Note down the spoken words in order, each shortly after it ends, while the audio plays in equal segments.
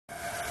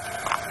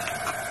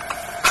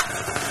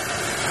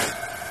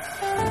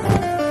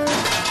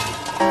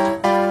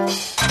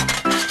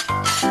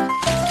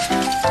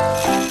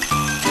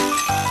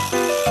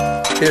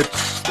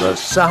It's the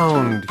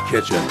Sound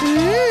Kitchen.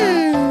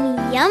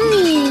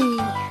 Yummy.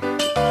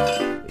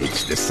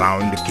 It's the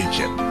Sound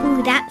Kitchen.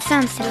 Ooh, that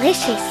sounds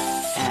delicious.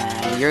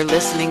 You're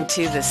listening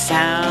to the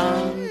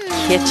Sound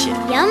Kitchen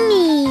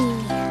Yummy.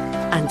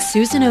 on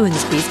Susan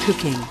Owensby's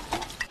Cooking.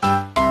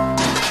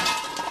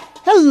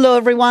 Hello,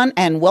 everyone,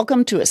 and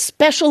welcome to a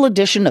special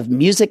edition of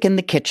Music in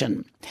the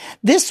Kitchen.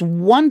 This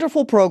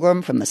wonderful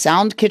program from the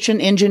Sound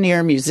Kitchen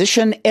engineer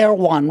musician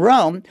Erwan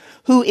Rome,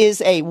 who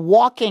is a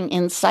walking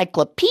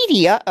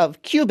encyclopedia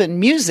of Cuban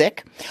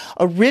music,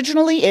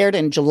 originally aired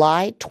in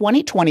July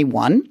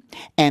 2021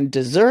 and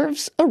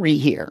deserves a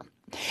rehear.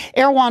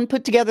 Erwan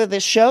put together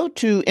this show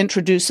to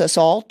introduce us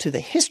all to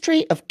the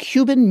history of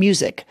Cuban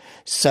music.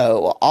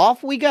 So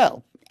off we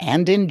go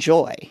and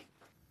enjoy.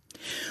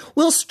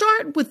 We'll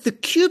start with the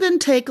Cuban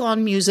take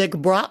on music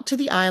brought to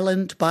the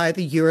island by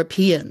the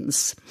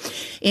Europeans.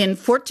 In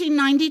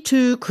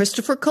 1492,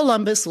 Christopher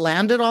Columbus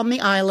landed on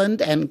the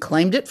island and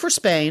claimed it for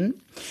Spain.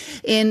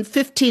 In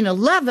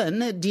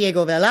 1511,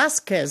 Diego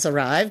Velázquez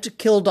arrived,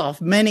 killed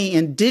off many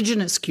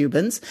indigenous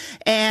Cubans,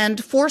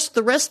 and forced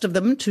the rest of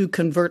them to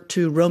convert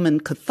to Roman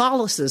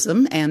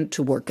Catholicism and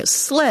to work as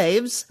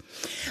slaves.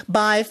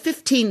 By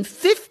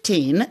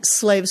 1515,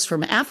 slaves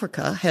from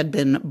Africa had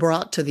been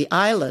brought to the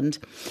island,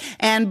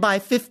 and by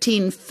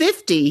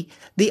 1550,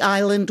 the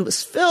island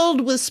was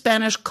filled with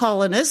Spanish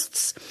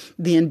colonists,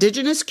 the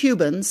indigenous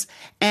Cubans,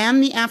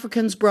 and the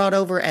Africans brought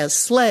over as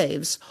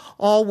slaves,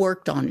 all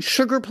worked on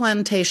sugar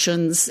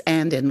plantations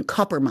and in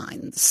copper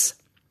mines.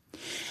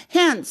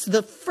 Hence,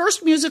 the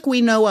first music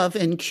we know of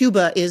in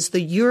Cuba is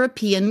the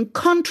European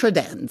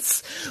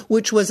contradance,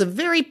 which was a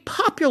very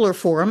popular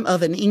form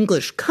of an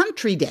English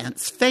country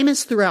dance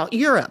famous throughout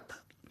Europe.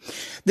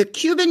 The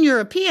Cuban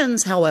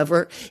Europeans,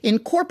 however,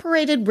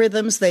 incorporated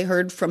rhythms they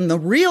heard from the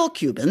real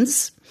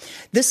Cubans.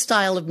 This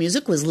style of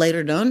music was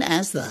later known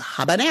as the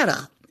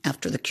habanera,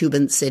 after the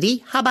Cuban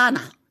city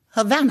Havana,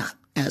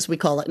 as we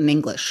call it in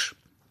English.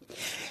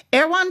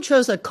 Erwan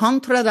chose a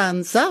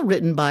contradanza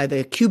written by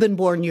the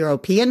Cuban-born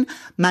European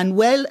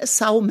Manuel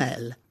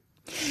Saumel.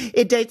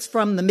 It dates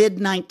from the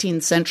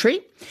mid-19th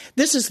century.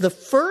 This is the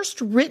first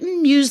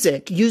written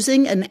music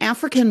using an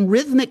African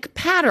rhythmic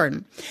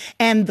pattern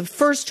and the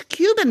first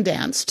Cuban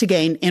dance to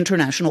gain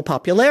international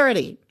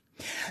popularity.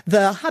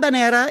 The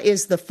habanera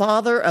is the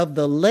father of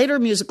the later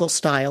musical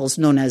styles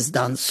known as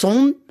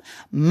danzón,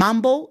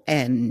 mambo,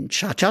 and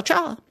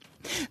cha-cha-cha.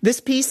 This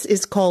piece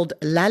is called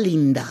La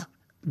Linda,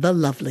 the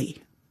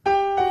Lovely.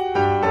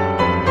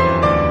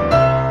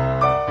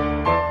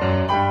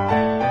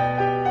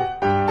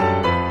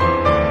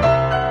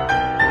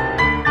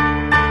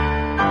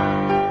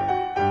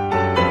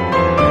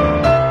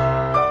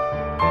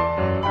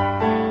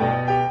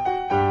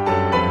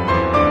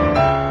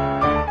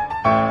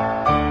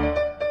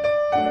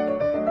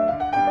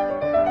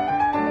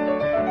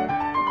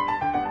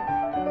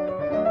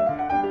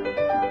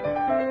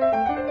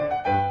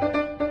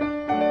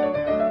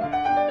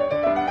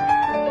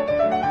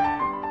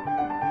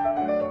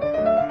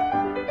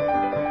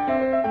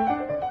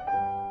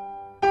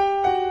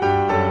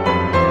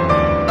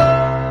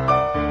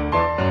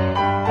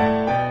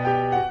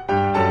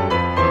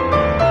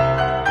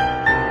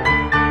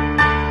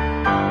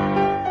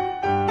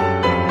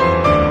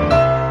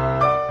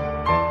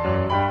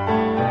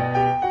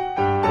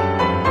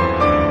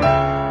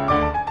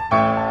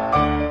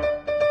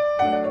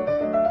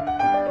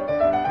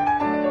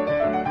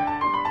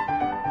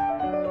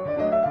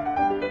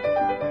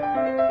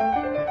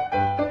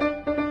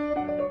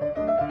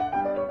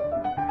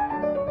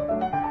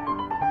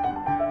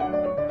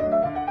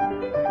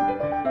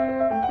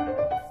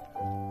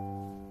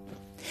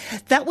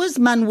 That was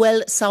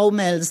Manuel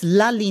Saumel's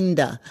La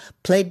Linda,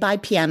 played by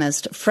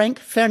pianist Frank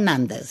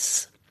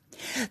Fernandez.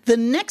 The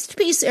next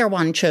piece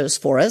Erwan chose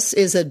for us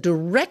is a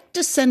direct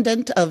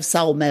descendant of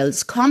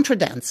Saumel's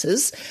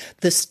contradances,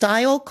 the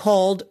style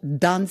called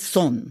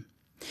danzón.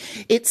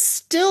 It's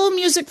still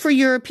music for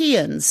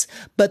Europeans,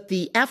 but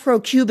the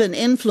Afro-Cuban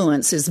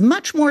influence is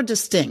much more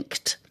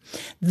distinct.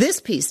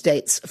 This piece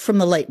dates from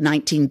the late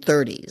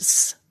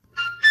 1930s.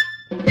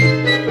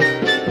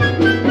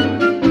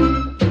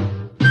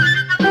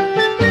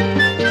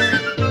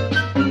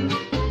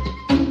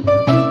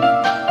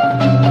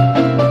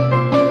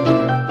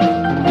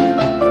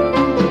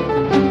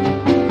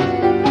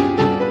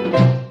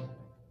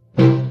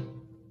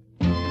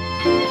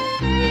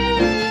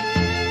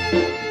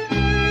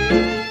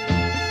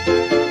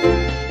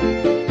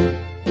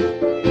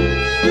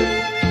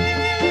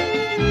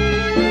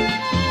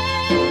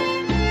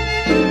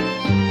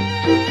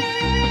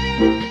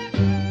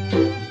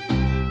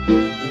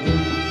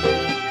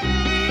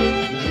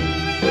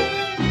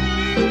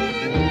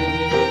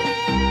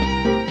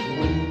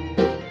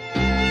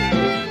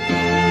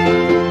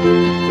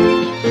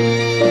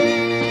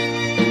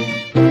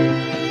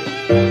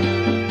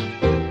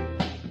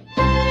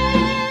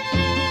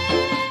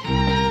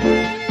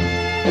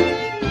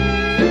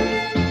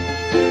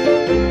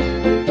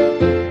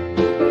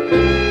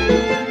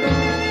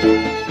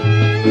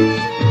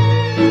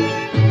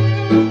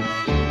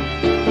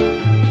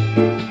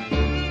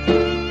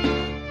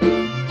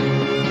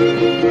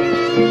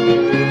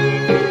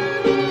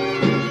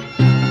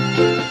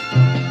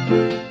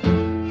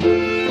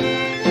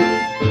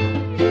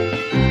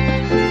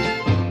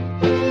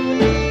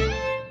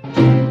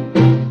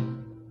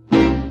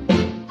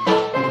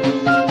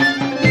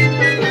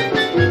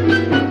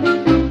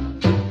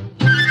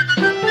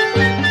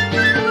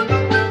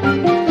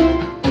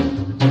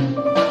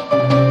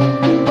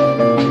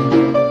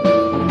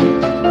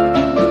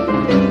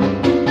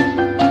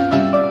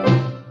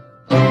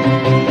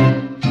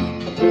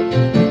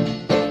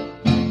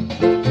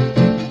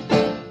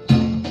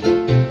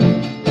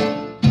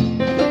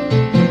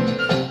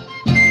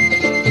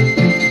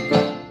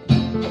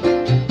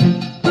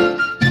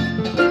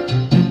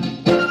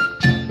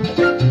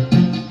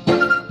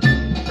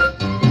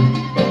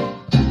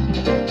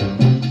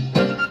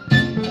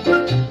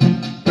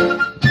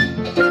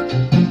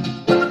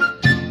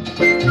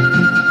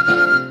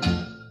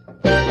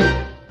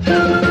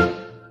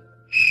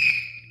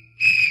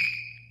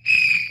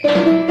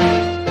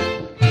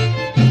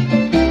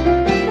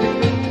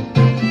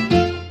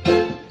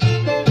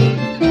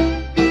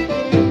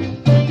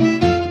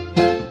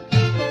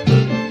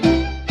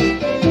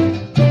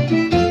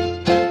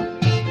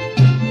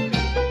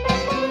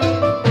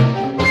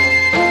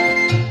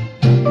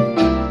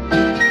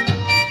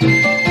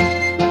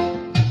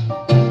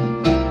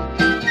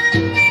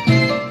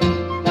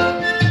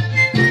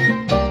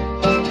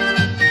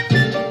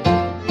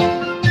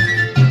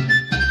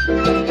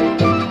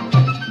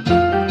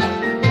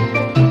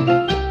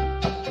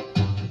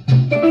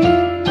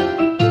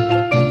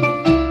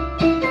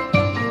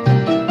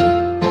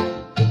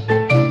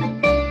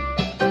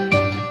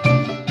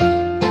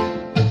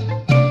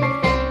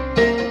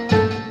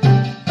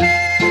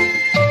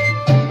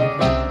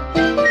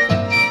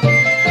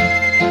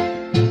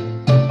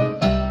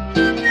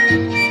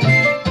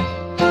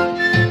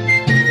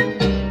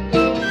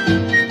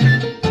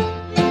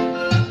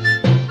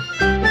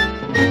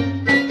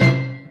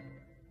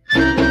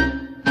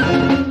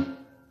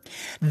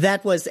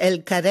 That was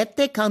El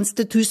Carrete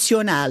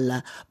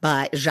Constitucional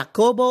by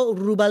Jacobo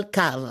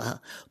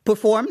Rubalcaba,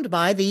 performed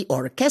by the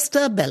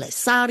Orquesta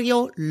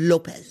Belisario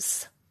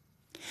Lopez.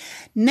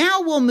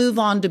 Now we'll move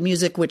on to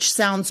music which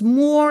sounds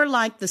more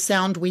like the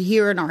sound we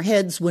hear in our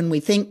heads when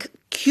we think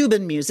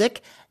Cuban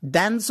music,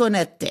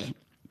 danzonete.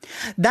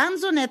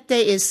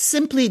 Danzonete is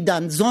simply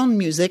danzon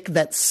music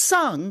that's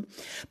sung,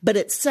 but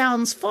it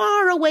sounds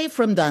far away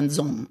from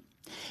danzon.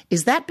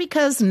 Is that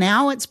because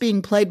now it's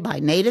being played by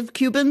native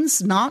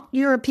Cubans, not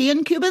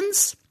European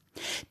Cubans?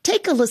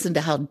 Take a listen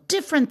to how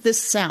different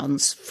this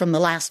sounds from the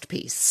last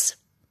piece.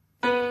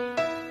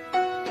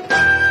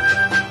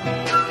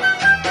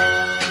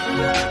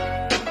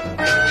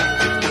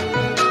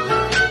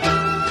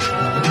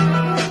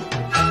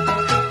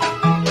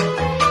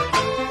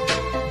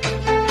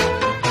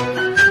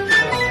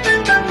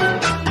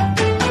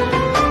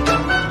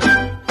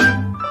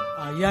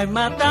 Allá en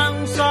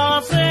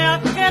Matanza se ha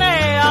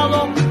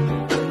creado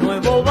un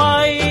nuevo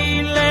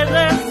baile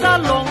de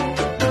salón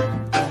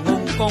con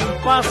un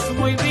compás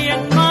muy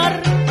bien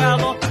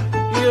marcado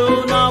y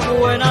una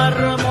buena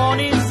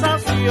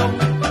armonización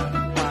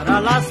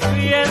para las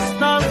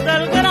fiestas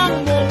del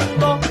gran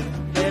mundo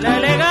de la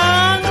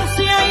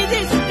elegancia y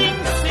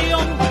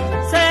distinción.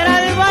 Será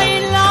el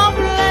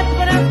bailable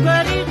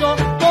preferido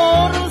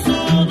por su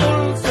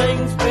dulce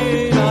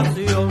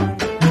inspiración.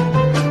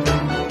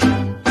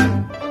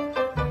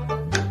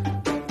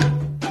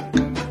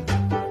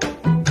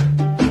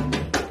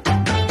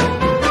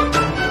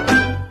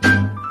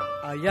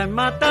 Allá en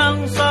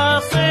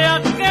Matanza se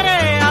ha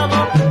creado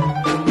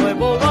un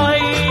nuevo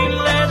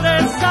baile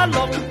de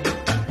salón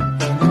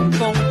con un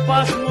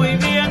compás muy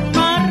bien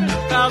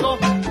marcado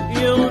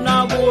y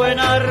una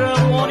buena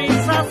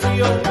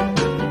armonización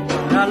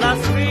para las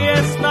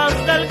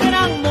fiestas del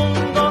gran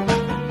mundo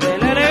de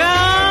la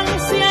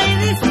elegancia y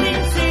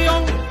distinción.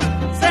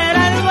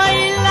 Será el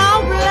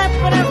bailable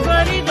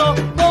preferido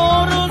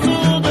por su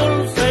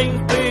dulce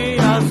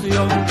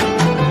inspiración.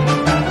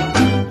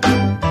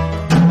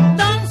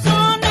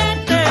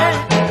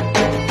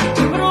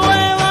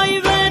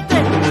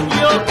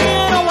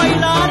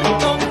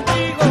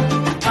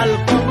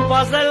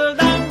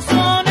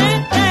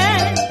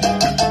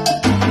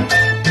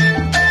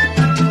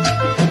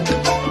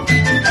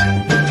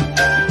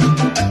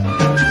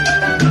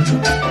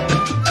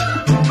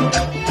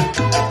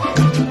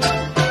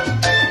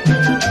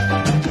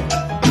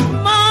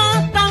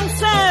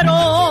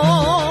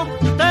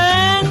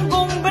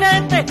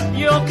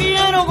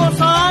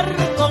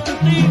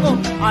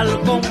 Al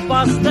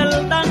compás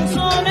del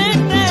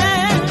danzonete.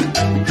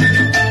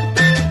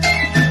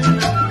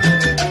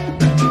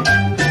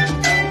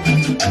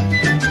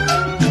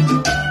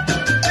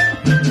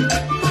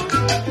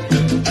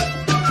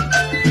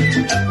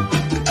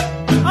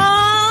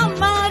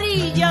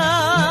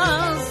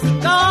 Amarillas,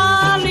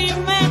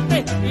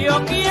 calimete, yo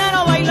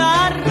quiero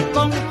bailar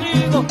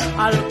contigo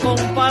al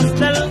compás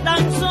del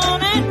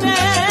danzonete.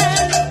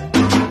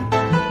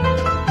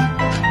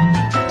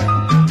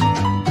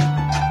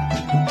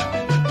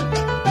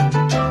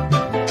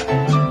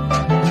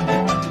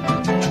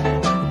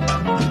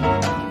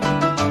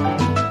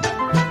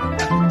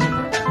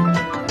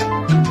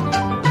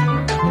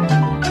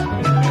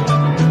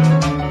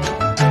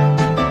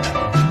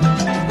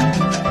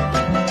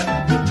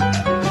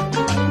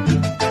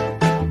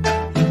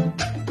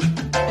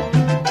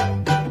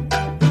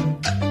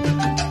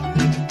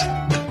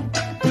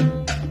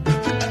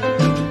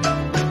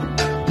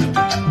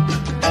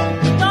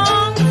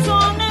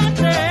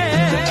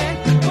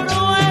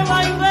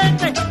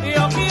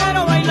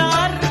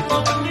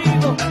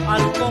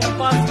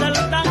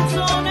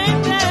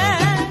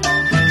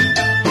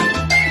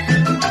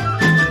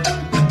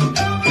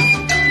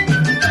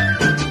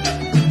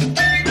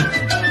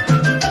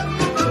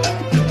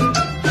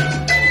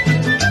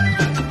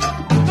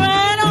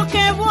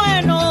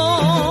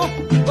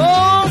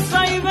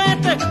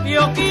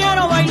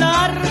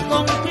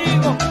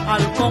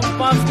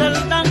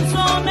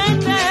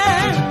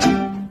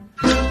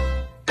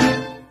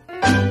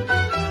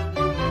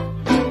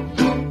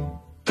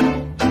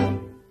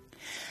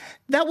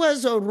 That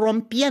was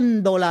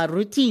Rompiendo la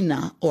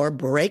Rutina, or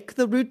Break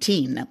the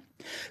Routine,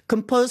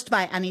 composed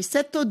by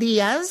Aniceto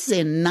Diaz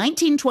in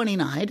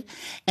 1929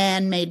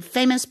 and made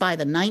famous by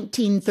the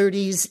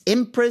 1930s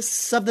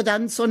Empress of the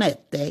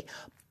Danzonete,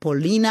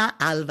 Paulina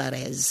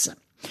Alvarez.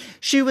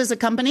 She was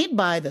accompanied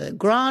by the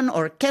Gran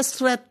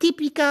Orquestra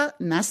Típica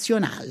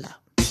Nacional.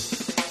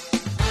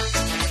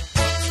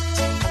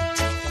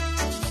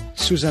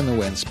 Susan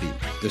Owensby,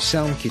 The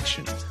Sound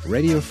Kitchen,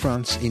 Radio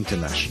France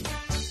International.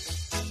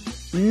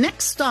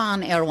 Next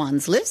on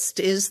Erwan's list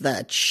is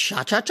the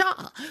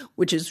cha-cha-cha,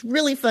 which is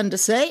really fun to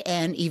say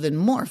and even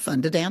more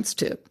fun to dance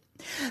to.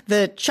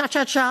 The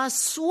cha-cha-cha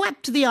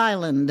swept the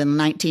island in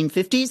the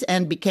 1950s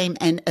and became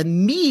an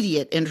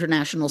immediate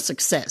international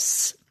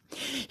success.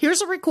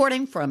 Here's a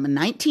recording from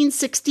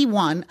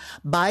 1961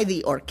 by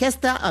the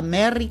Orquesta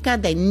América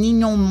de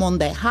Niño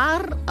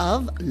Mondejar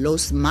of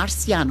Los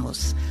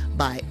Marcianos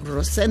by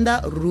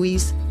Rosenda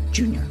Ruiz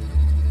Jr.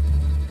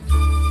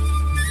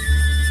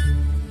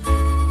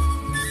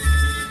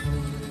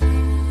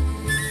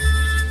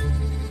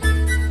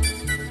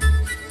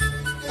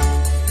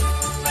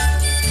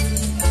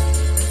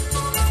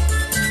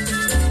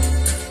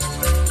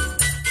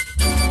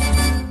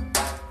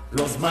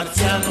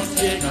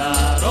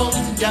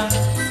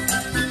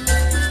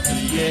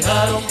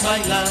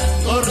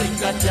 bailando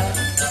ricacha,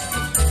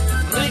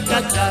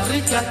 ricacha,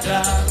 ricacha,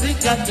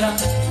 ricacha.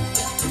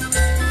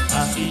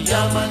 Así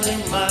llaman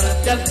en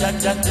Marte al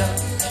cha-cha-cha.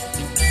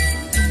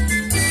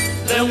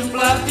 De un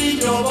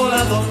platillo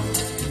volador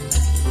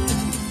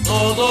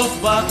todos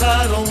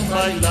bajaron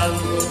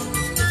bailando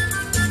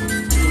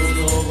y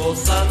uno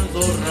gozando,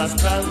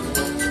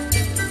 rascando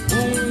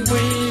un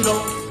güiro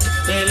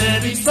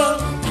televisor.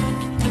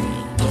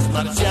 Los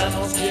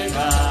marcianos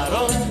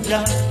llegaron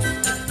ya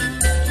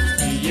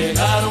y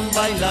llegaron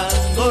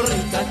bailando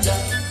ricacha,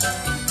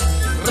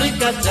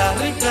 ricacha,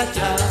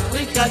 ricacha,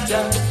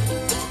 ricacha.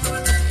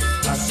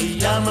 Así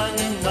llaman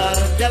en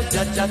Marte al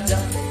cha-cha-cha.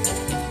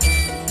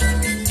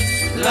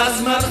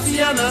 Las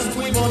marcianas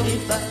muy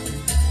bonitas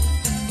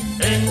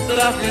en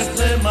trajes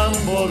de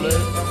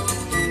mamboleta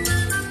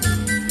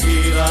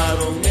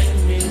giraron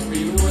en mi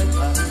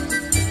pirueta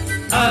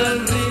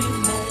al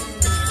ritmo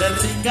del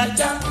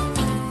ricacha.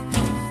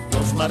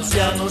 Los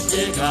marcianos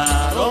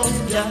llegaron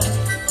ya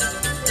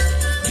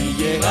y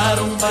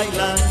llegaron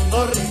bailando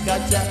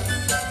ricacha,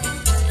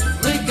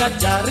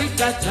 ricacha,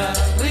 ricacha,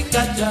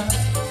 ricacha.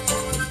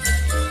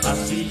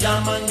 Así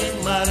llaman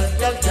en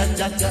Marte al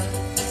cha-cha-cha.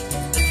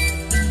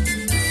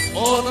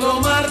 Otro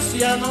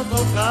marciano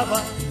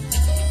tocaba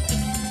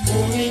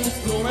un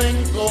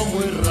instrumento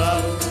muy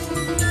raro,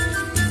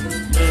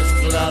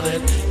 mezcla de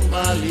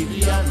timbal y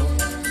piano,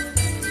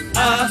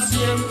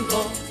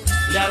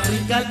 haciéndole al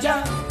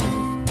ricacha.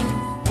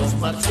 Los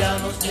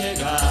marcianos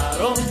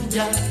llegaron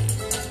ya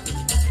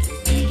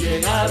y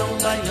llegaron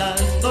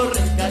bailando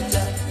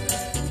ricacha,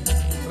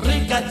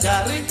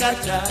 ricacha,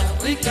 ricacha,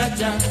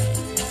 ricacha.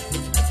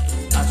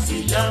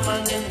 Así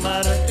llaman en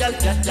Marte al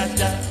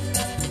cha-cha-cha.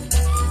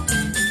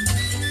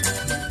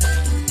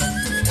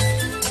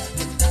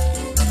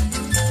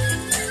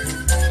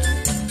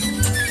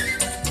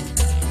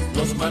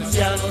 Los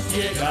marcianos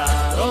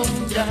llegaron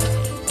ya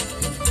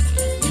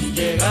y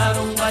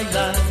llegaron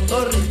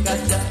bailando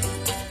ricacha,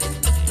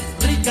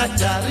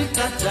 ricacha,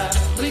 ricacha,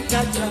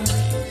 ricacha.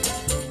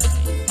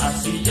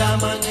 Así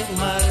llaman en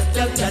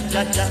Marte al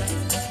cha-cha-cha.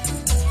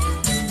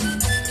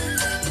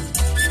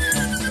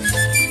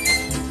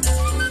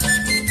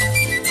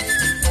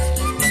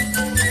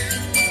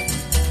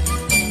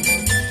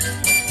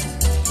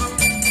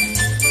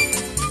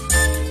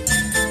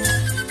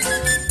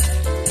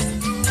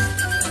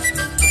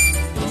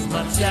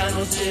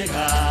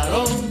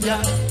 Llegaron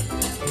ya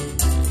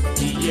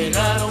y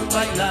llegaron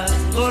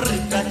bailando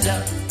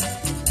ricacha.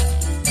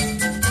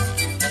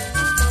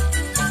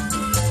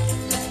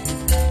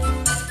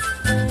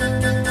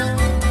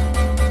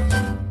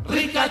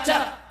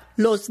 Ricacha.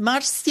 Los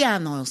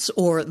Marcianos,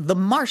 or The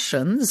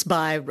Martians,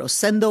 by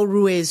Rosendo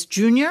Ruiz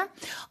Jr.,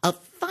 a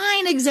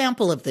fine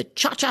example of the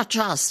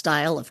cha-cha-cha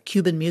style of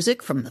Cuban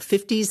music from the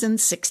 50s and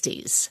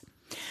 60s.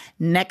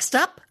 Next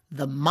up,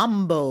 the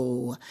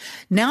mambo.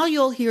 Now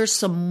you'll hear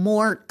some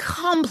more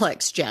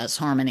complex jazz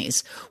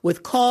harmonies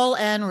with call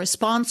and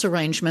response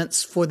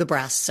arrangements for the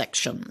brass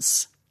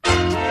sections.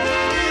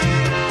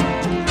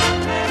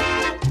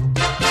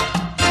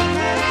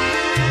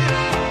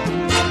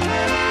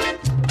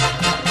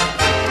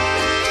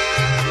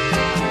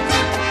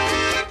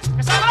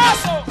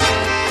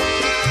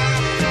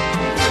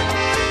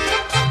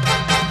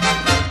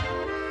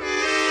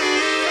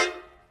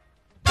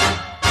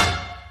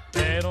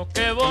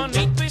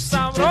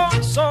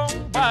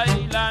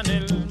 Bailan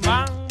el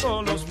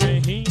mambo los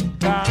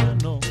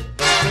mexicanos,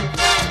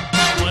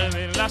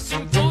 mueven la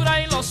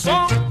cintura y los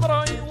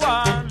hombros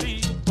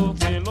igualito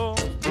que los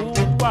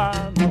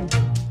cubanos.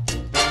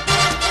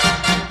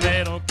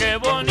 Pero qué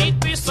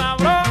bonito y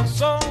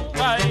sabroso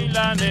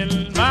bailan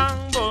el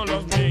mambo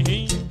los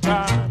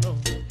mexicanos,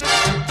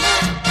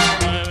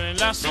 mueven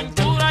la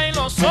cintura y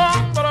los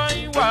hombros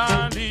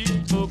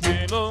igualito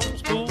que los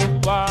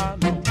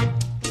cubanos.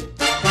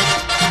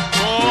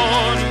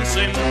 Con un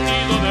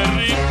sentido de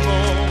ritmo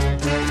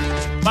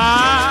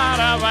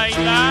para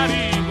bailar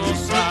y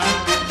gozar,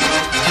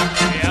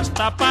 que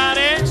hasta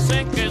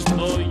parece que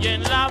estoy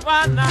en La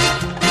Habana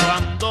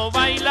cuando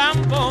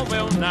bailando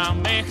veo una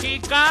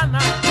mexicana.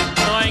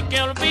 No hay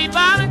que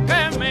olvidar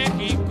que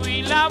México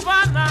y La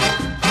Habana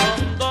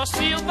son dos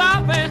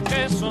ciudades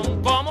que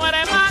son como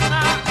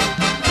hermanas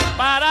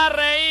para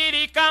reír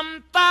y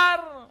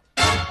cantar.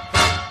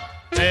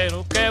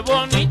 Pero qué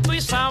bonito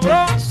y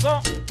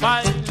sabroso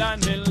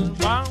bailan el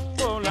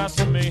mambo las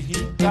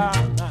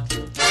mexicanas,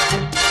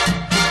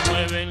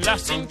 mueven la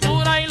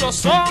cintura y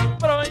los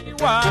hombros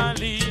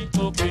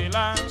igualito que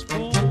las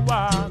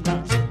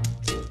cubanas.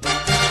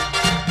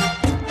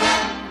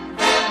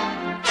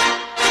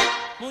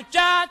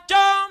 Muchacho,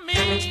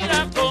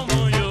 mira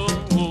como yo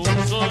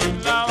gozo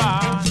en La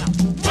Habana,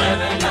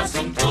 mueven la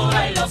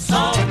cintura y los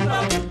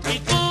hombros, y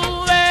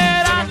tú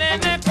verás,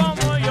 nene,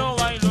 como yo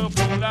bailo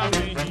con la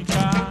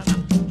mexicana,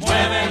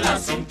 mueven la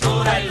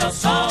cintura y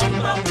los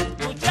hombros.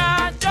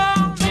 Muchacho,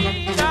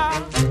 mira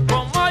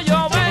como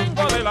yo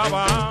vengo de La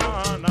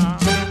Habana.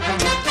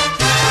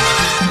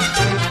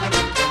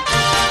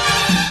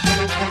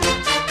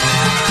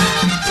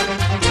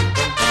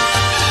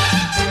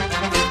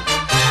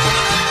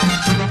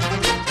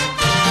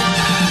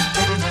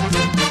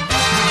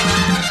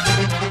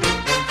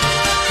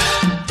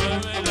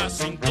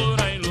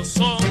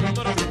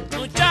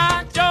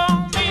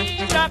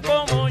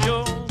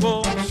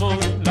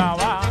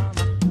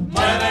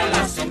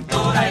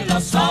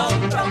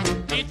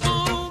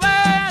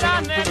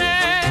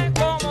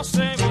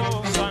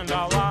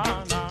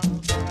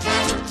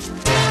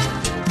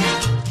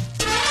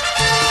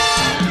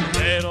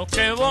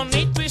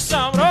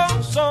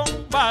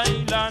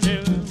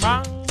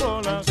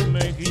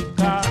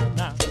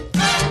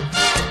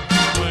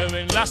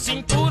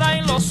 cintura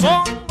y los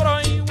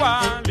hombros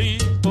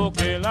igualito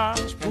que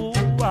las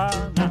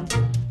cubanas.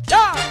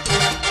 ¡Ya!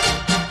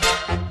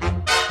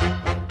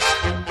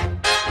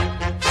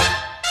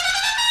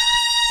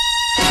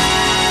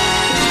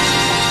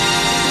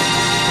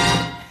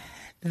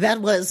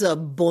 That was a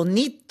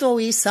bonito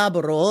y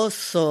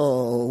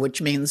sabroso,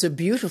 which means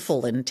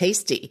beautiful and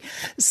tasty,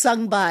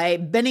 sung by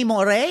Benny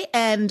Moré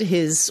and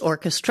his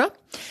orchestra.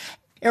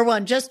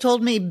 Erwan just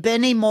told me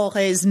Benny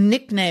Moré's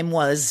nickname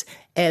was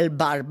El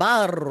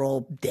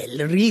Barbaro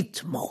del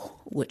Ritmo,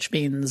 which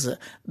means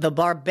the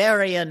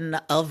barbarian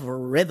of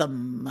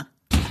rhythm.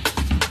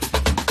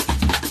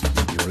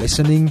 You're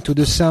listening to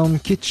The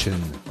Sound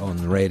Kitchen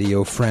on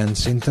Radio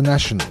France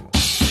International.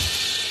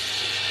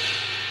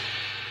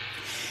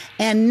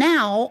 And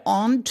now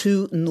on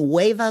to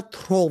Nueva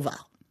Trova.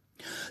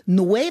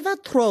 Nueva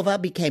Trova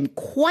became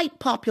quite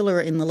popular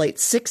in the late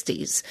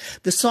 60s.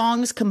 The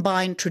songs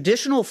combined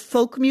traditional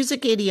folk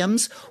music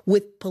idioms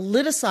with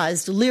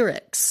politicized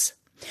lyrics.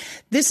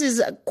 This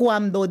is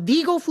Cuando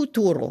Digo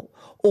Futuro,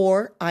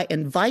 or I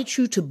Invite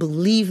You to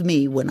Believe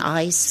Me When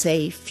I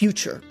Say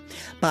Future,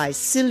 by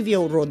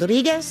Silvio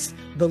Rodriguez,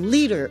 the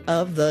leader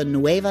of the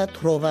Nueva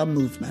Trova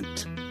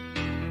movement.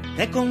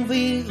 Te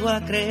convido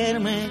a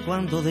creerme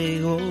cuando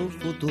digo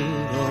futuro.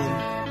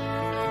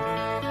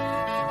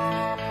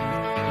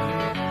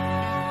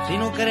 Si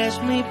no crees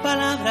mi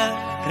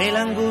palabra, cree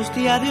la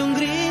angustia de un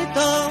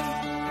grito.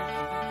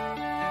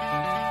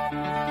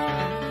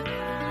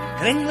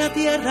 Cree en la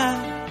tierra,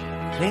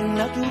 cree en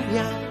la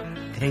lluvia,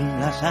 cree en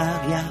la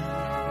savia.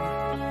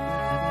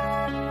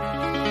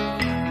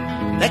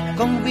 Te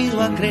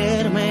convido a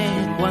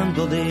creerme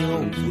cuando digo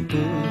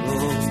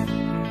futuro.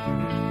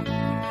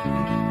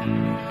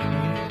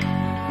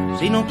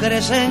 Si no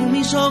crees en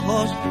mis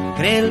ojos,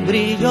 cree el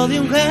brillo de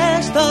un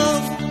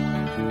gesto.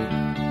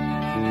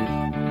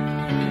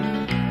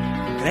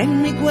 Cree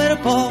en mi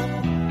cuerpo,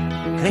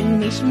 cree en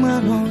mis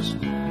manos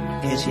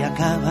que se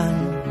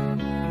acaban.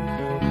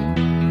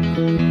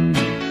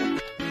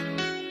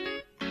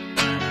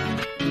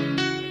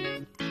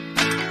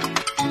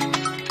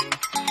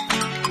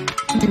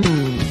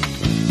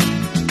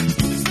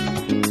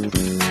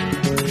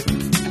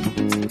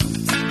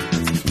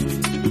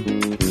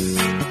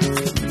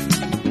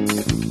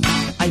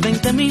 Hay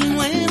 20.000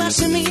 nuevas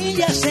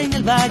semillas en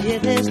el valle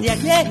desde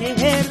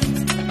ayer.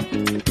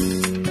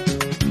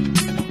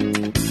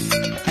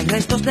 Hay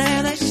restos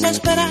de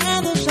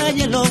desesperados,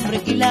 hay el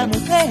hombre y la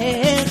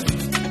mujer.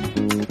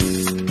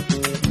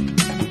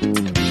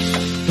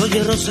 Los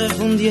hierros se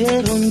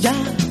fundieron ya.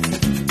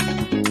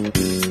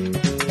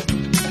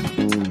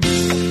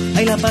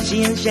 Hay la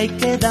paciencia y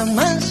queda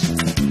más.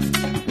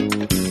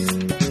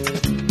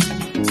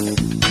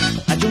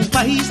 Hay un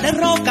país de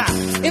roca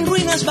en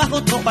ruinas bajo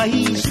otro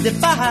país de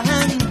pan.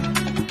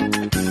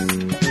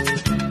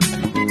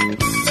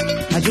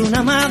 Hay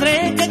una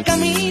madre que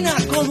camina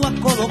codo a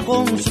codo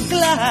con su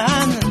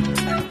clan.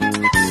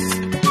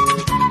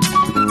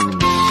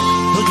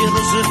 Los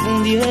hierros se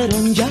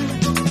fundieron ya.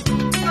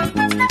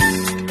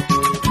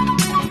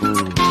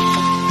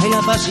 Hay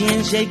la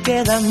paciencia y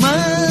queda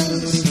más.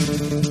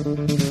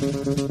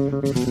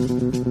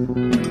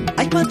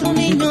 Hay 4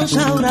 niños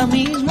ahora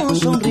mismo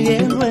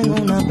sonriendo en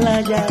una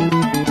playa.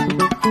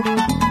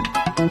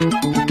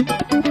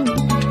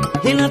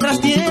 En la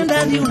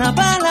trastienda de una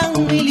bala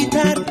un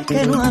militar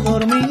que no ha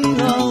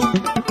dormido.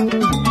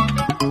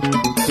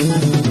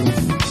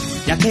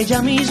 Y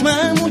aquella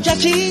misma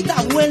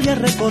muchachita vuelve a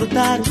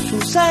recortar su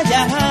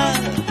saya.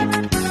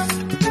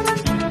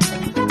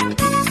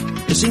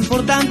 Es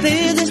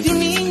importante desde un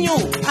niño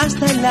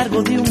hasta el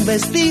largo de un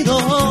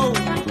vestido.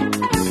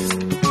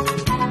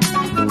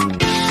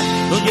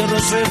 Los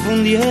hierros se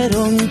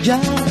fundieron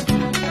ya.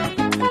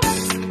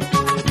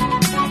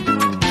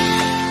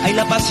 Hay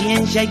la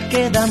paciencia y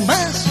queda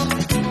más.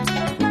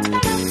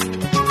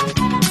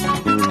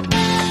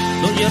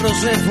 Los hierros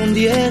se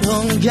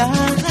fundieron ya.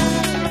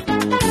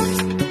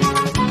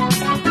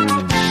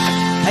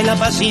 Hay la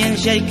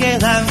paciencia y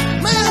queda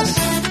más.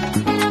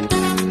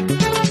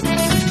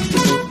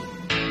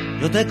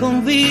 Yo te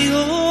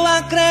convido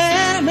a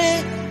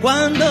creerme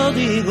cuando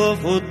digo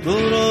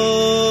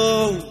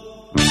futuro.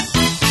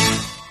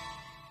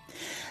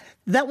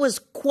 That was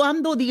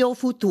Cuando Dio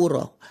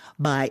Futuro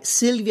by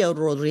Silvio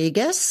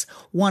Rodriguez,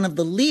 one of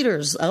the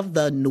leaders of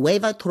the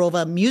Nueva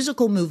Trova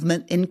musical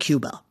movement in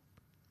Cuba.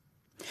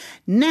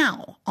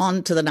 Now,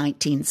 on to the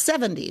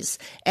 1970s,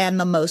 and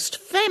the most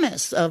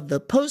famous of the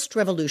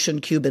post-revolution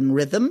Cuban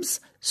rhythms,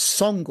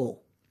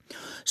 songo.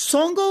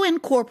 Songo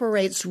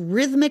incorporates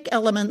rhythmic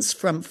elements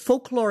from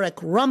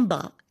folkloric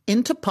rumba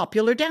into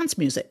popular dance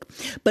music,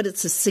 but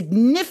it's a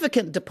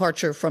significant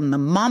departure from the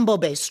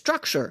mambo-based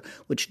structure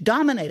which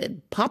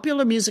dominated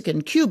popular music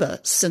in Cuba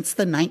since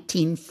the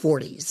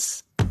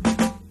 1940s.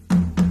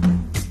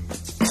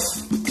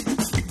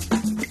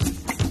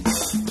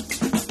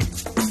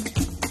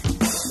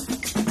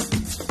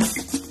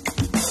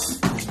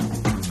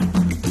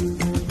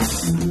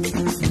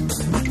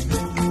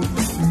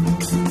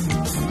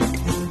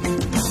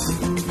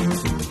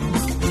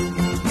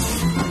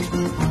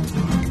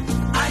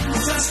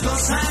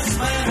 cosas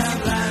para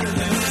hablar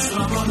de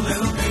nuestro amor, de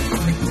lo que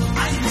fue.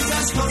 Hay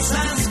muchas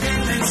cosas que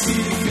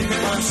decir, que te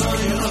pasó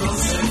yo no lo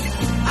sé.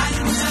 Hay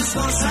muchas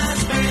cosas,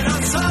 pero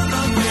solo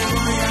te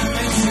voy a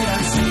decir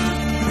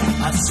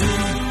así,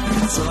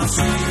 solo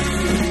así.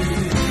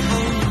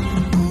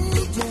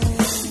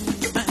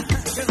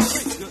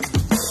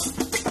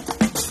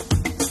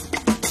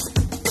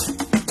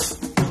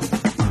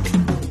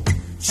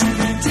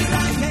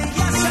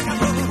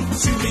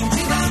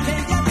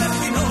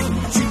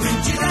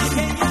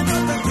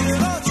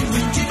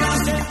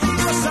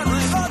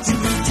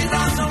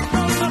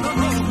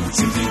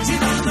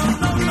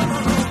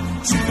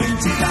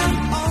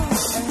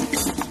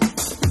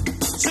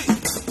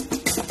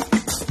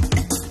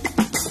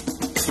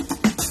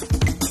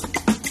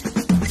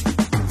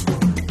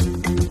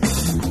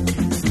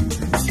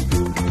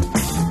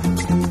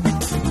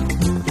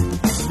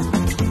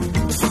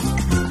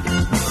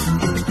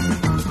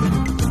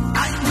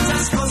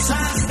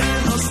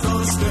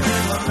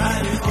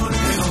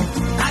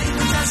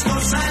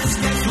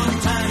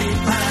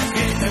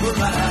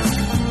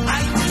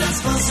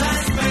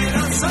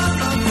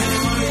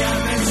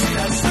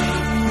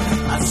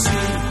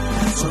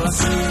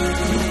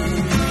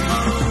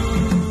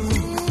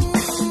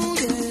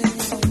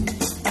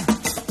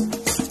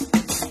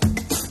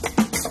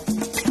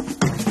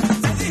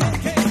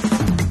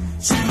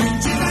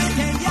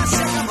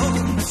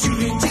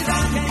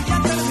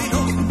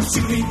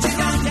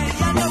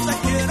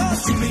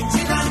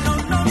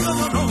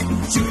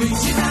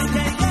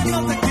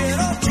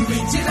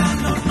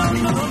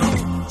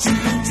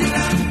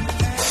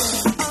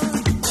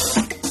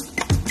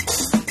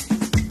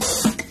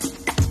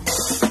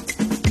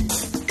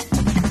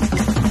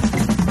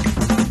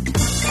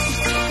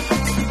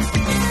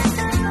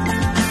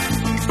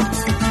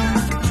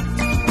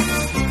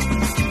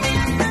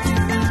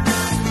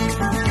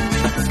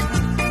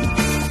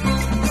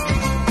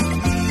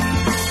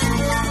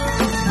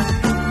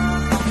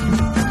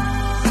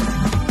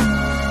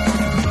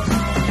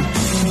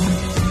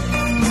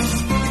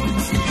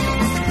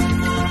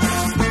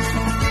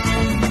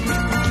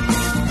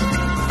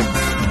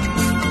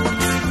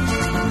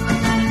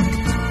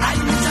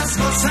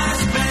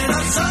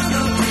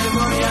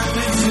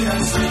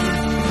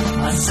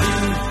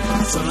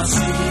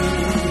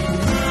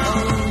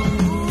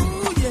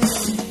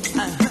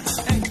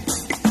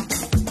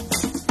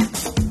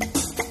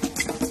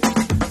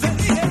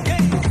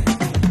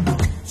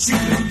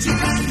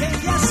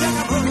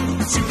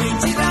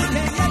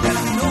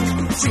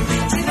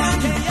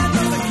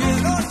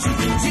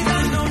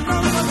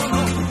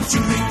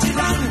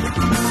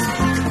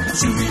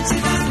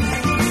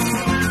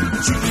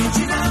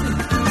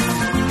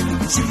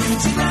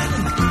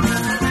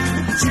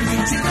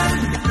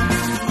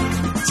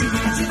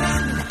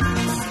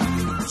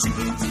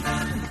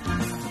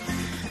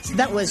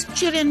 That was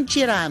Chirin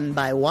Chiran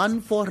by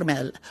Juan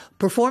Formel,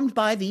 performed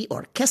by the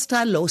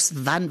Orquesta Los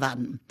Van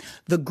Van,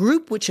 the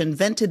group which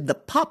invented the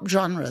pop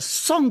genre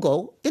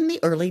songo in the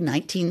early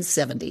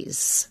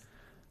 1970s.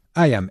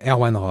 I am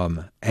Erwan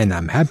Rom, and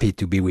I'm happy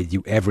to be with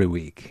you every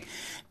week.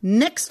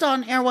 Next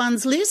on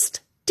Erwan's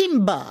list,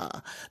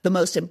 timba, the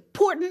most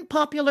important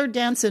popular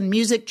dance and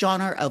music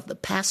genre of the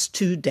past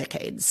 2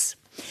 decades.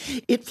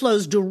 It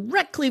flows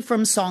directly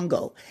from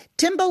songo.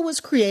 Timba was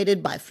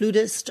created by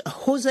flutist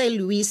José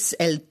Luis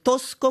El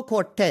Tosco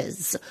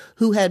Cortés,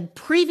 who had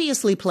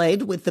previously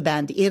played with the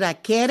band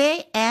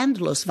Iraquere and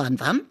Los Van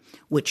Van,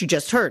 which you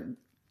just heard.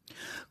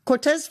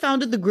 Cortés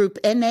founded the group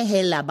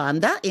NG La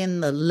Banda in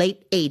the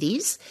late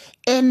 80s.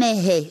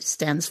 NG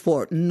stands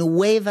for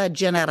Nueva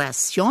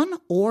Generación,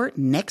 or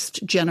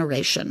Next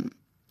Generation.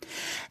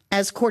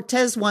 As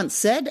Cortés once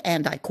said,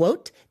 and I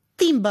quote,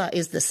 "Timba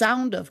is the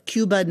sound of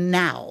Cuba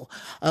now,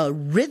 a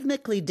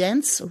rhythmically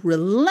dense,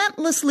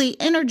 relentlessly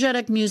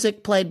energetic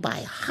music played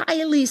by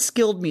highly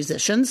skilled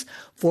musicians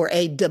for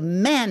a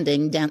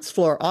demanding dance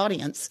floor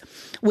audience,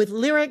 with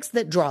lyrics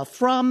that draw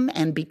from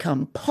and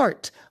become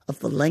part of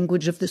the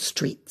language of the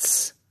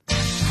streets."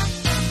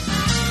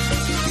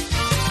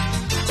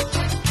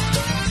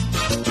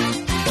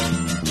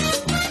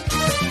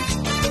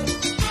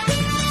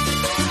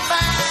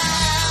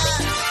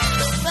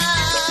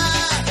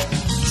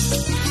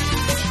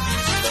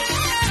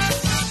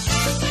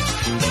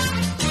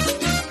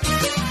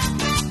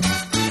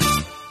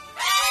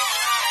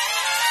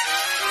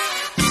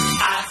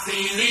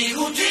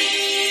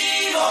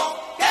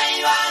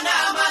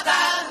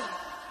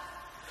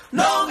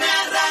 No me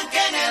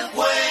arranquen el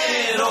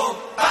cuero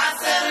pa'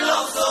 hacerlo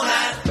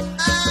sonar.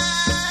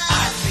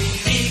 Así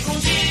dijo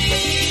un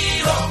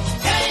tiro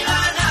que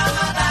iban a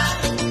matar.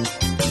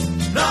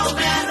 No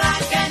me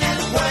arranquen el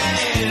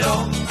cuero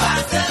pa'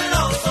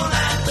 hacerlo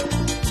sonar.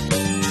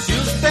 Si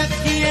usted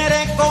quiere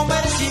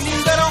comer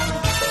cilindrón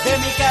de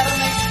mi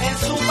carne en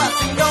su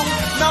vacilón,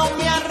 no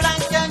me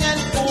arranquen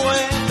el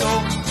cuero,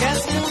 que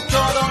es mucho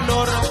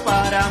dolor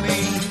para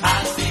mí.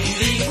 Así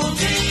dijo un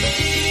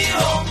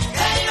tiro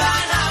que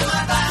iban a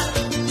matar.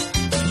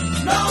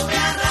 No me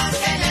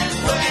arranquen el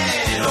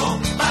cuero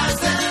pa'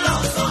 hacerlo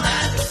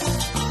sonar.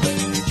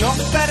 Yo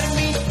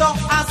permito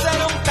a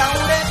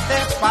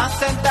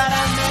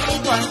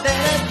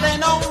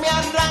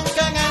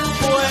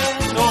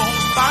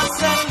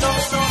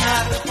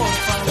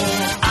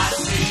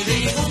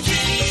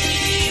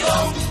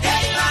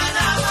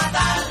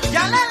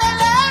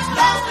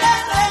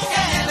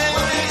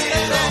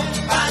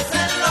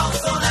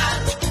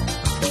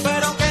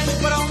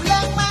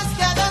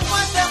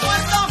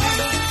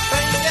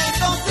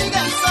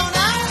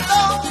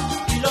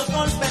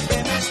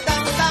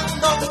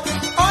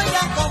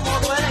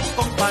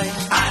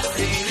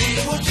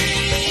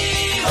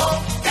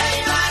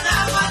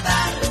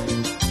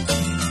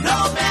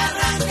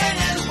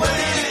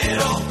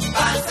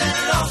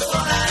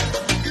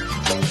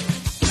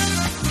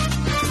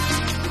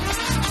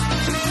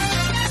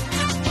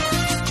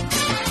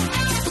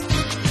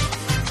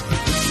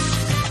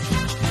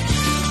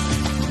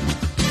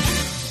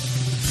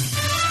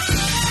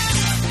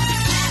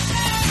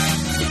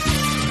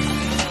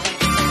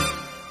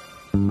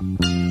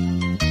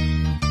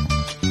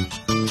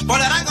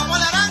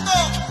Polarango,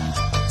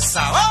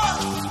 sabor.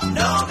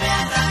 No me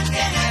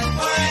arranquen el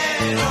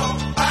cuero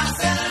para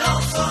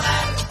hacerlo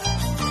sonar.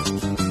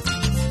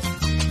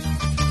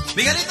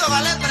 Miguelito,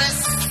 vale 3.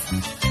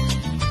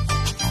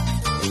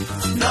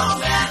 No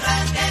me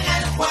arranquen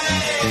el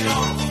cuero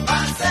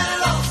para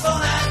hacerlo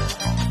sonar.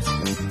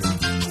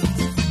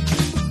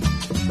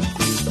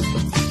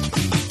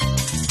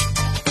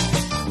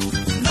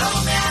 No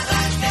me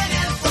arranquen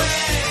el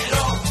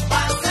cuero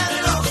para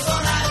hacerlo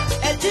sonar.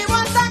 El chivo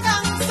está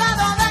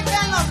cansado de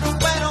que los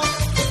rumberos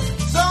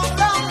son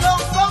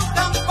los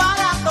pongan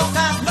para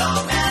tocar. No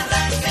me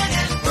arranquen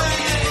el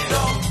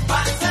cuero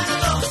para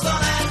hacerlo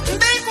sonar.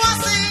 Digo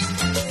así,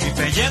 mi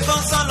pellejo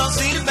solo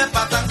sirve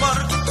para tambor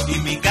y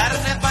mi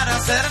carne para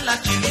hacer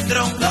la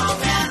chilindrón. No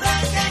me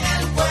arranquen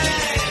el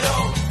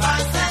cuero para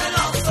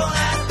hacerlo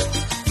sonar.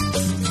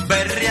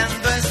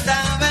 Berreando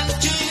estaba el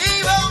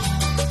chivo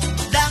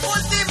la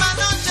última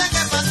noche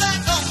que pasé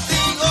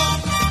contigo.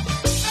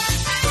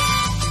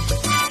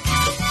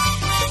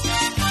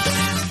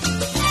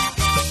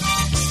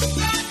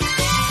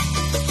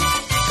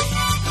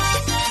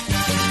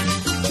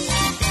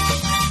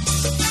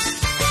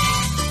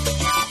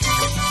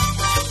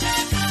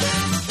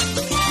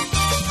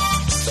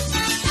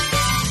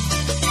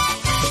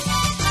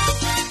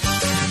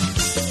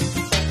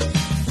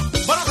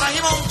 Bueno,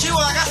 trajimos un chivo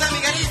de la casa de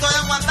Miguelito allá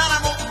en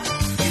Guantánamo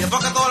y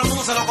después que todo el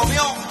mundo se lo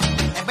comió,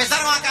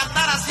 empezaron a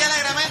cantar así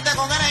alegremente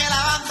con él en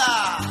la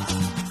banda.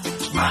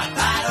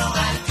 Mataron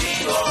al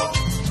chivo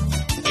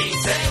y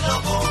se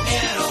lo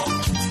comieron.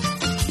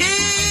 Y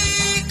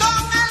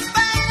con el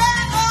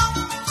pellejo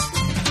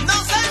no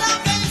sé lo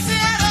que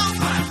hicieron.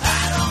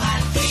 Mataron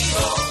al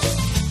chivo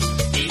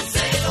y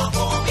se lo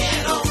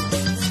comieron.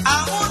 A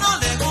uno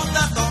le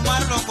gusta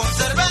tomarlo con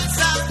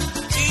cerveza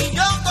y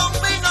yo con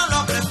vino lo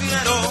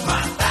prefiero.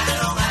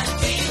 Mataron al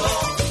chivo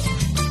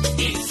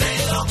y se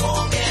lo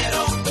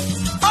comieron.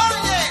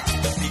 Oye,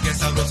 y qué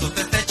sabroso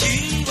está este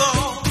chivo,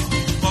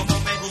 como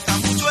me gusta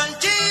mucho el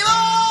chivo.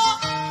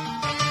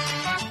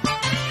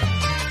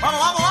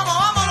 Vamos,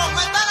 los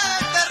metales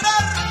del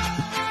terror.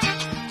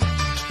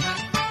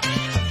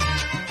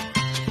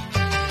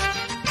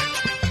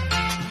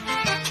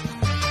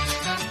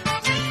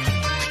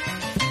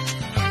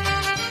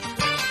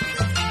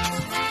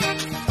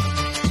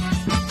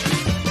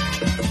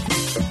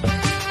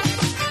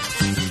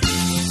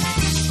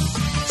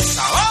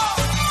 ¡Sabor!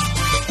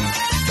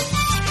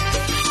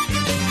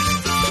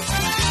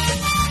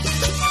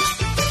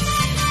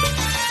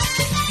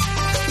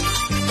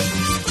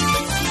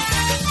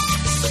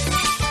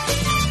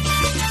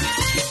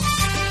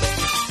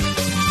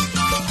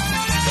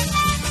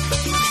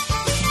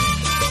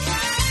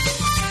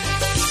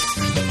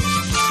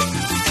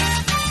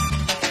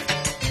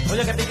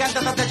 Oye, que picante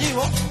está este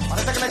chivo.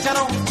 Parece que le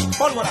echaron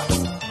pólvora.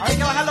 Hay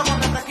que bajarlo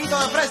con refresquito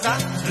de fresa.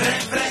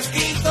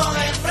 Refresquito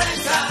de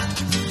fresa.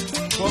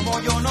 Como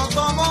yo no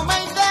tomo,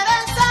 me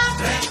interesa.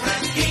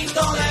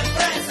 Refresquito de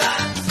fresa.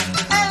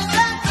 El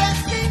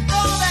refresquito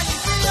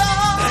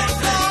delicioso.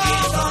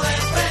 Refresquito de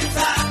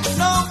fresa.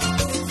 No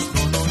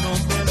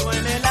te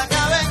duele la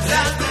cabeza.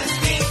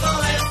 Refresquito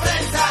de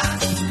fresa.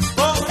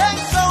 Por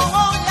eso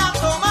voy a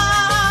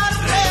tomar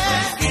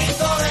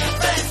refresquito de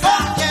fresa.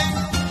 Porque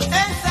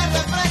ese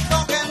refresco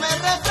que me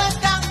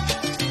refresca,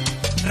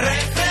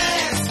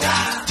 refresca.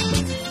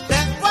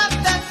 Después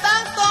de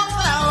tanto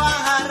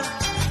trabajar,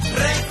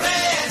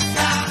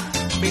 refresca.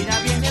 Mira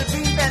bien el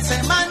fin de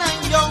semana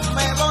y yo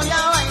me voy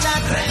a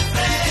bailar.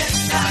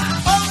 Refresca.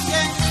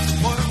 Oye,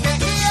 porque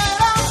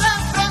quiero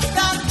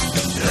refrescar.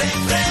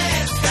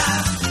 Refresca.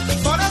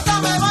 Por eso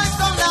me voy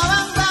con la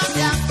banda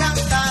y a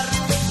cantar.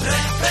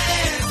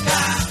 Refresca.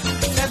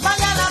 Que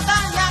vaya la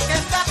talla que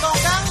está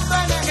tocando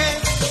en el que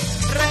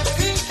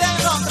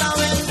repítelo otra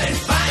vez.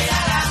 Desvaya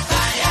la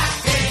talla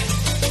que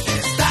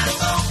está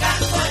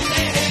tocando en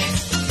el que.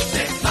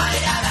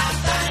 Desvaya la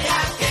talla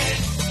que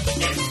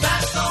está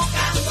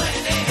tocando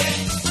en el que.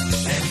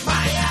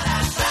 Desvaya la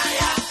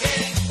talla que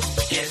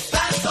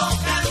está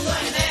tocando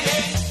en el que.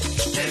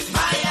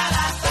 Desvaya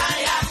la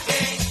talla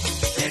que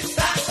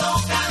está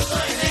tocando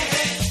en el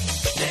que.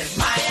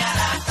 Desvaya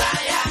la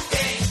talla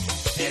que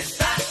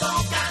está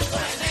tocando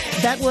en el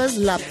que. That was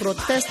La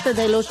Protesta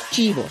de los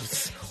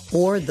Chivos,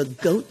 or The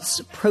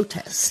Goats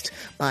Protest,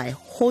 by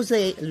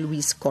Jose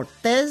Luis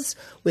Cortez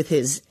with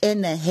his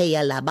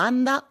Energía La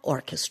Banda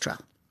Orchestra.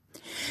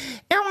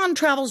 Erwan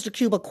travels to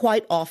Cuba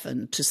quite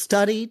often to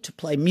study, to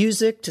play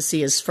music, to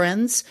see his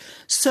friends.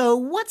 So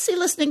what's he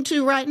listening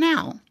to right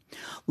now?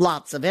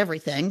 Lots of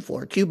everything,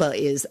 for Cuba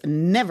is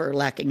never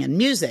lacking in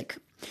music.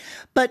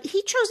 But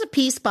he chose a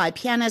piece by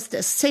pianist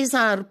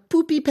Cesar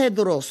Pupi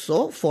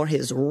Pedroso for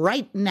his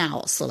Right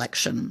Now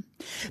selection.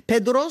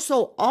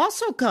 Pedroso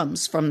also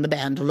comes from the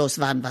band Los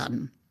Van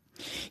Van.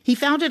 He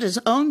founded his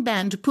own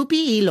band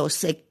Pupi y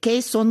los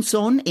Que Son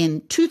Son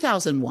in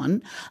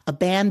 2001, a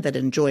band that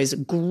enjoys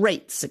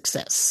great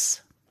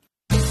success.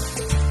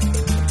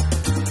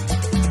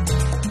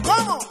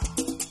 ¿Cómo?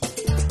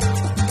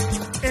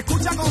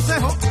 Escucha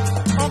consejo,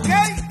 ¿ok?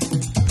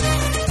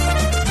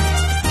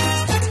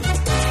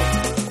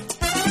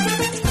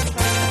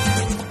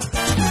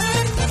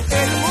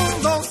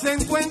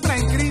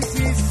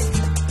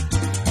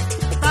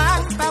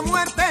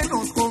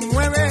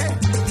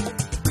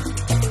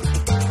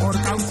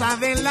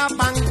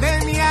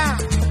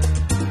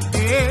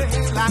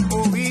 de la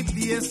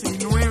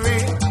COVID-19.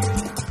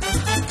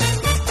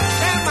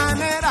 De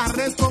manera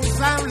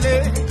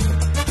responsable,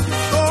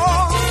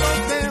 todos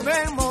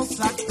debemos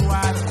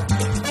actuar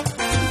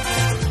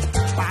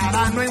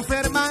para no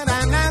enfermar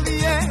a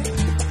nadie.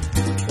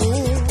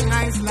 Un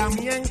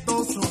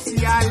aislamiento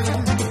social.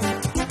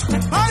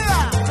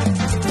 ¡Vaya!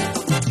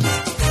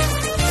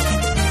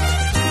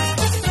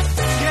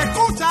 Y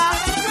escucha.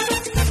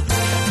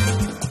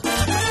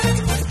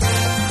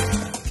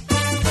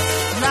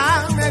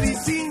 La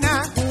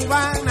medicina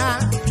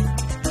cubana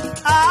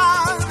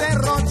ha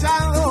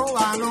derrochado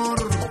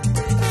valor,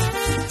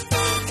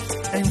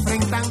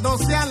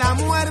 enfrentándose a la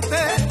muerte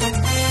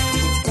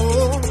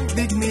con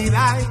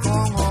dignidad y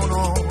con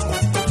honor.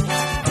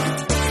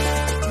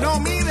 No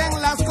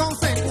miden las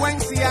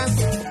consecuencias,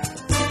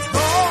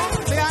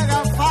 donde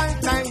haga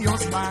falta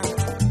ellos van.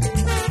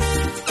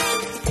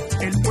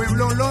 El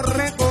pueblo lo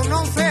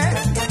reconoce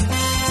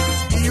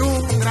y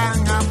un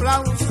gran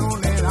aplauso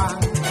le dan.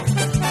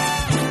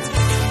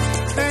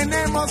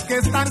 Tenemos que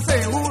estar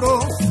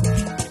seguros,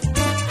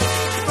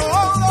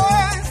 todo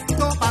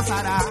esto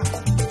pasará,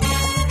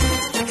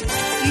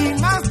 y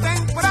más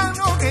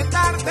temprano que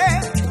tarde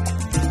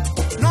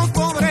nos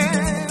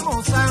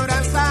podremos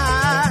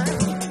abrazar,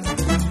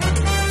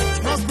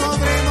 nos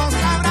podremos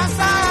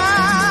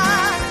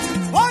abrazar.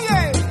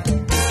 Oye,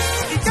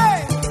 ¿y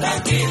qué?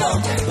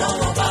 Tranquilo que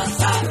todo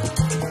pasa,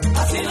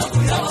 así nos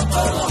cuidamos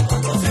todos,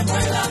 cuando se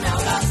pueda me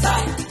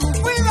abrazar. Tú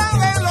cuida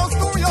de los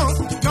tuyos,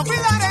 yo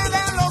cuidaré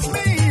de los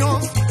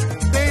míos.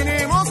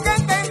 Tenemos que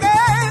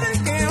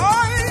entender que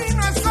hoy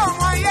no es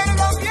como ayer,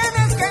 lo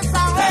tienes que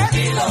saber.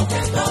 Tranquilo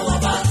que todo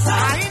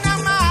pasa, ahí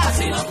nada más,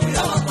 así nos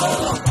cuidamos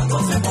todos, cuando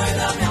se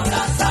pueda me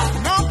abrazar.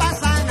 No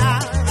pasa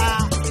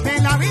nada,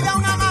 en la vida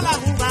una mala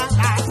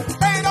jugada,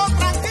 pero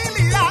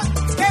tranquilidad,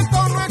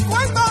 esto no es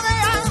cuento de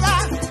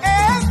hadas,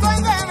 esto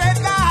es de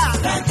verdad.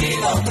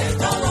 Tranquilo que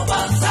todo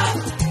pasa,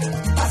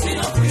 así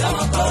nos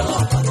cuidamos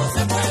todos, cuando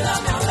se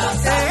pueda me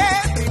abrazar.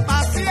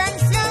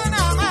 Paciencia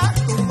nada más,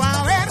 tú vas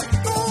a ver,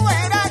 tú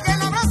verás que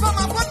el abrazo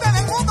más fuerte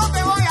del mundo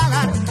te voy a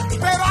dar.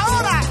 Pero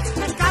ahora,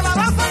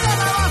 calabaza y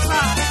calabaza.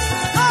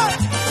 ¡Ay!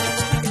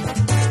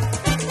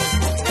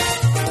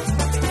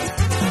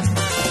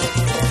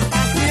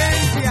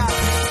 Paciencia,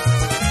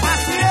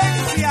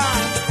 paciencia.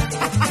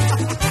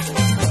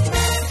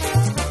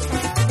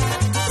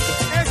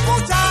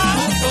 Escucha.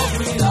 Mucho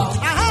cuidado.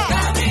 Ajá.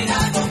 Camina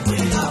con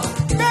cuidado.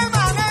 De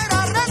manera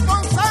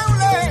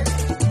responsable,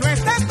 no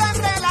estés tan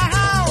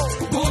relajado.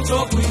 Mucho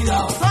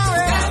cuidado.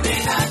 ¿Sabes?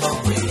 Camina con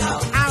cuidado.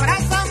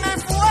 Abrázame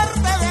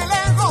fuerte de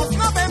lejos,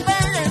 no te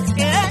pegues,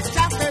 que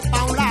échate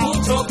pa' un lado.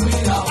 Mucho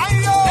cuidado. Ay,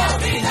 Dios.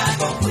 Camina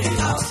con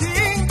cuidado.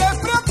 Sin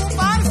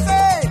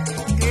despreocuparse,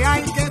 que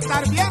hay que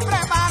estar bien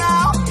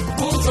preparado.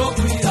 Mucho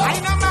cuidado.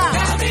 Ay, nada más.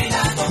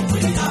 Camina con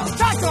cuidado.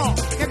 Chacho,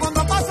 que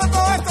cuando pase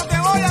todo esto te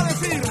voy a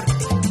decir,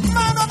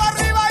 mano para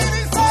arriba y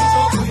dice.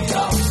 Mucho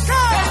cuidado.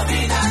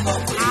 Camina con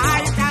cuidado.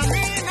 Ay,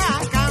 camina,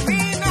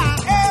 camina,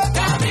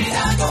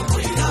 camina con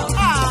cuidado.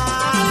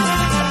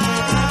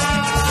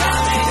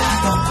 Camina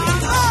con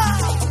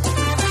cuidado.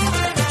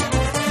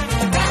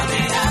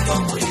 Camina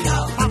con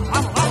cuidado. Vamos,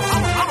 vamos,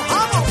 vamos, vamos,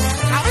 vamos.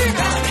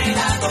 Camina.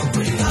 Camina con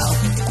cuidado.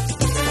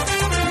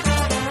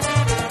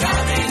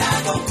 Camina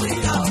con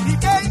cuidado. ¿Y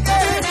qué? ¿Y qué?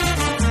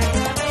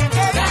 ¿Y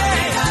qué?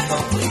 Camina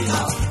con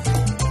cuidado.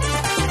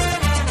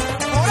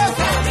 Por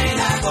eso.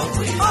 Camina con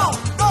cuidado.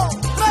 1, 2,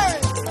 3.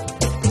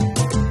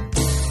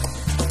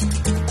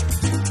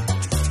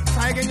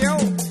 ¿Sabe quién llegó?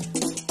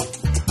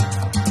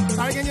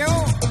 ¿Sabe quién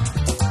llegó?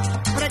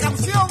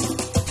 Precaución.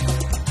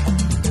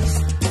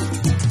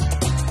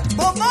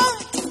 ¡Bombón!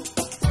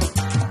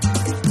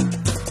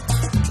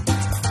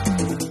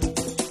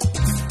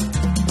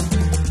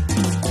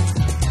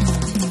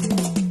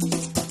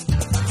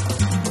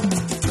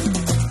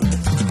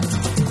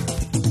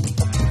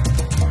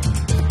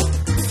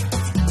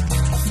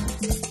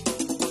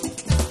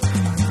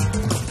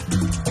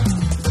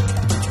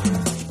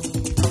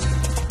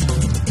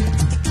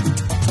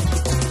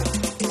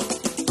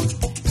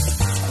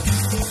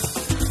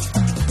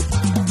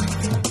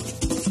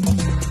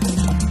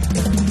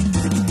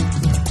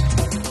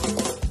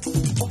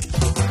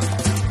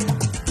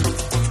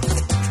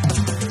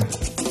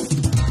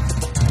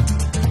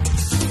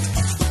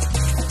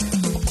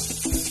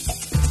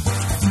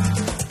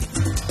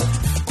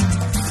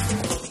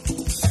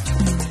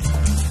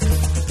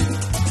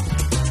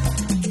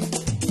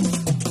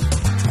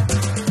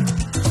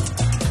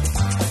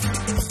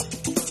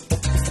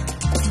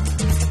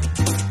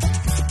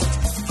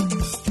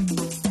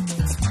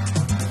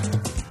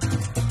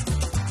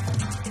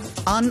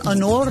 En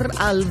honor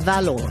al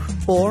valor,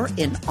 or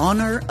In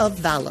Honor of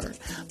Valor,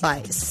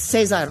 by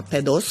Cesar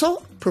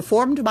Pedoso,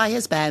 performed by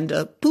his band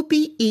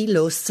Pupi y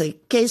los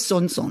Que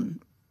Son Son.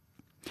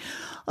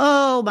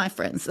 Oh, my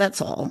friends,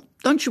 that's all.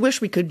 Don't you wish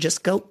we could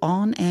just go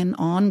on and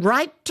on?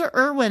 Write to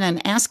Irwin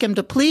and ask him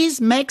to please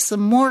make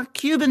some more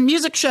Cuban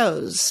music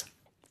shows.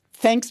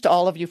 Thanks to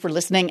all of you for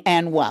listening.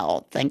 And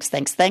wow, thanks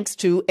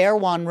to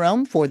Erwan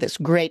Rome for this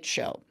great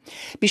show.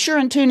 Be sure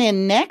and tune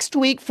in next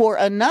week for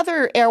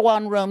another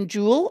Erwan Rome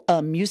Jewel,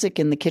 a music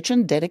in the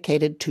kitchen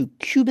dedicated to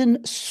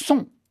Cuban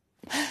son.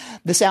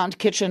 The Sound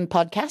Kitchen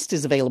podcast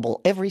is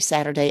available every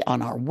Saturday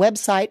on our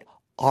website,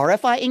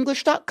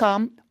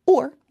 rfienglish.com,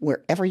 or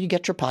wherever you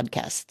get your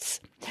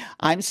podcasts.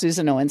 I'm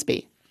Susan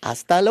Owensby.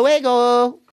 Hasta luego!